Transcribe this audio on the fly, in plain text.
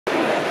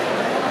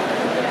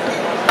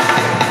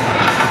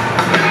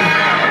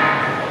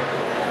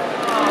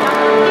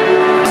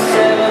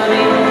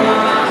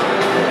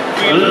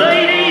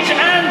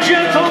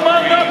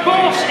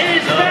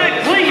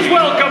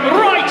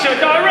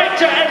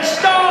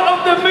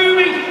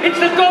it's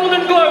the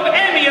Golden Globe,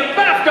 Emmy and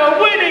BAFTA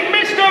winning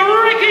Mr.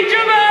 Ricky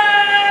Gervais!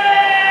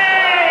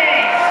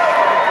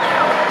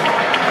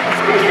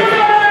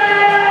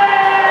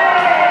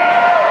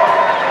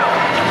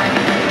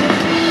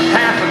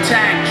 Half a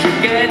tank should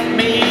get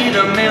me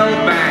the milk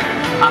back.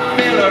 I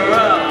fill her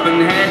up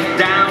and head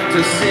down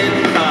to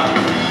Simba.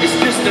 It's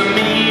just a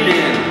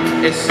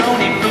meeting, it's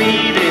only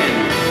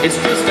fleeting. It's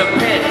just a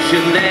pitch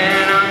and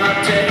then I'm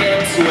up to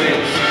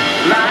Ipswich.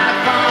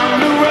 Life on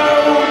the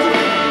road,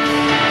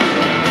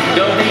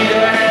 don't need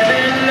a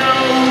heavy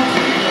load.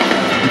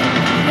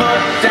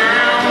 Foot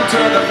down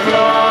to the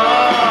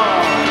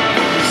floor,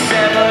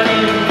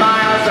 70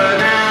 miles an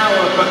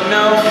hour but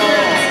no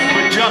more.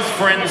 We're just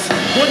friends,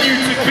 want you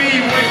to be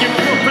when you're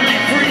properly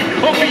free.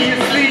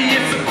 Obviously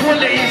it's a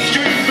quality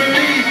street,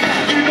 believe.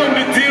 You know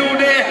the deal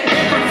there,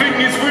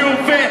 everything is real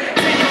fair.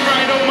 Take a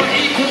ride on my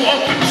equal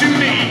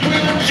opportunity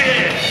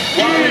wheelchair.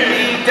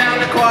 Walking down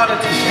the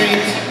quality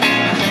street,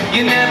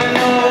 you never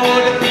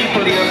know the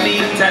people you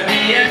meet. At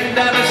the end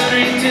of the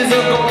street is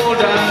a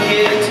golden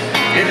gate.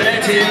 They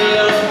let in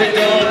love, they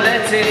don't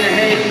let in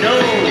hate, no.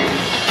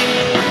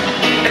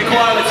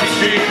 Equality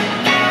Street,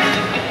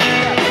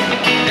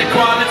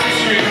 Equality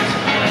Street,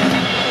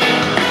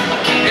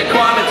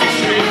 Equality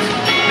Street.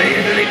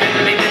 Middly,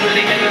 middly,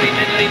 middly, middly,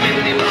 middly,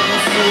 middly, wrong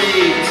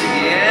street,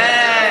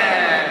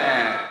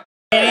 yeah.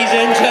 Ladies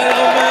and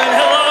gentlemen,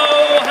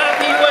 hello,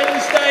 happy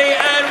Wednesday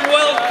and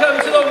welcome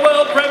to the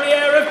world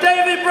premiere of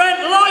David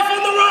Brent Life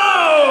on the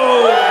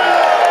Road!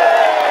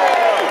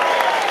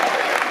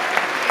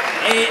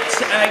 It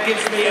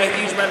gives me a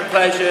huge amount of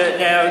pleasure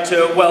now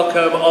to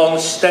welcome on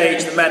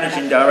stage the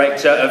Managing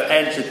Director of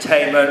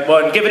Entertainment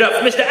One. Give it up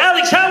for Mr.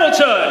 Alex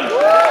Hamilton!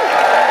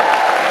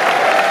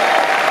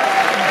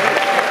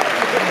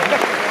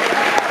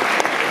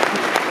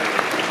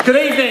 Good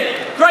evening.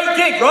 Great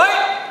gig, right?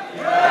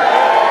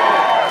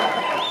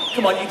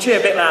 Come on, you cheer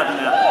a bit louder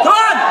now. Come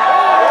on!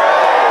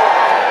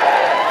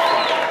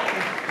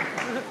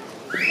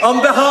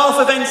 On behalf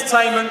of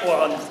Entertainment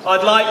One,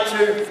 I'd like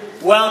to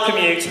welcome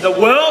you to the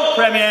world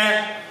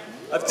premiere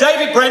of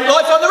David Brent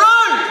Life on the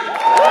Road!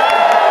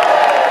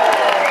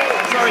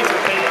 Sorry to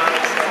repeat,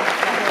 Alex.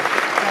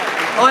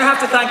 I have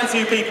to thank a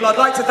few people. I'd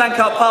like to thank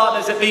our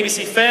partners at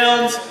BBC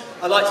Films.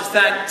 I'd like to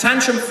thank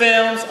Tantrum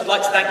Films. I'd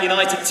like to thank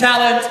United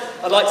Talent.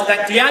 I'd like to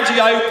thank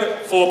Diageo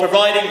for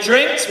providing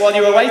drinks while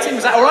you were waiting.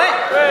 Was that all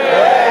right?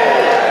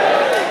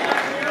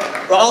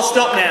 Right, I'll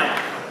stop now.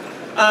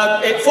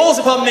 It falls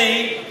upon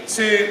me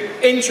to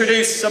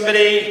introduce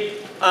somebody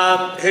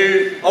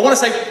who, I want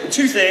to say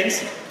two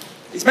things.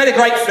 He's made a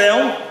great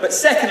film, but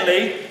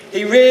secondly,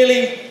 he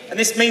really, and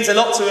this means a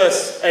lot to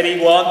us at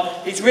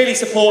E1, he's really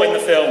supporting the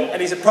film,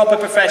 and he's a proper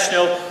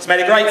professional. He's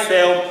made a great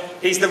film.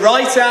 He's the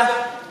writer,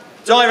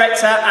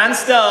 director and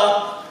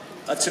star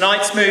of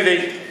tonight's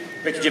movie,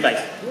 Ricky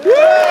Gervais.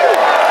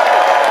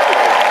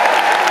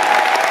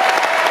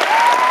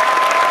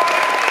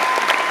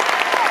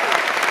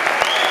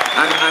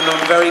 And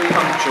I'm very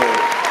punctual,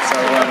 so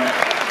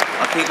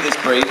I'll keep this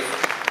brief.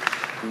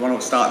 We want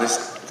to start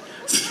this,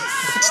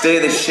 steer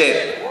this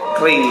ship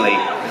cleanly.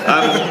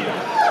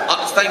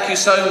 Thank you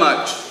so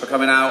much for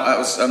coming out. That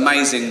was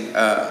amazing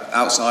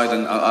outside,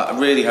 and I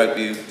really hope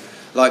you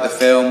like the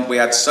film. We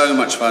had so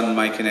much fun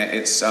making it.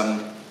 It's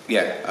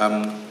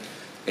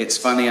it's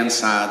funny and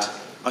sad.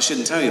 I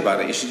shouldn't tell you about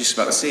it. You should just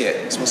about to see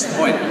it. So what's the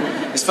point?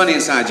 It's funny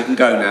and sad. You can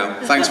go now.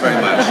 Thanks very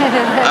much.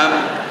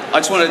 I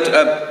just wanted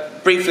to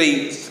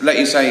briefly let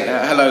you say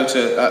hello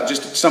to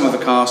just some of the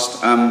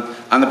cast and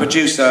the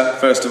producer.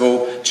 First of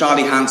all,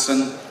 Charlie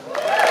Hanson,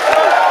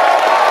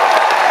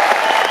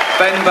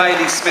 Ben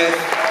Bailey Smith,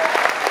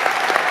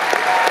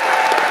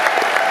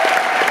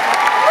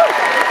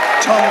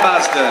 Tom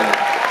Basden,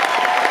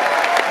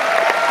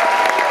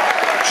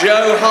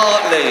 Joe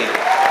Hartley,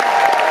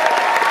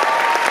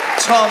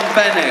 Tom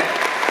Bennett,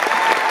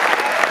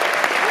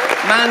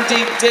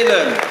 Mandeep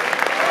Dillon,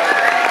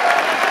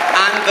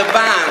 and the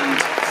band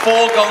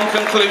Foregone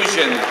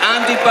Conclusion,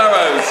 Andy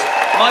Burrows,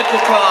 Michael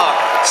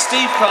Clark,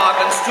 Steve Clark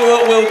and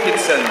Stuart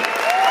Wilkinson.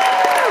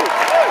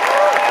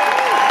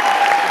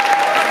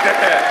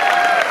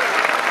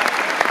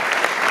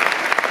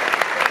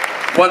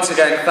 Once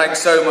again, thanks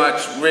so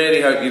much.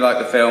 Really hope you like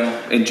the film.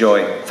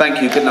 Enjoy.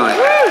 Thank you. Good night.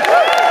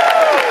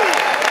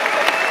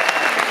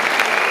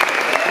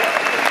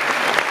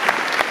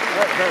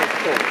 Very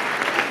cool.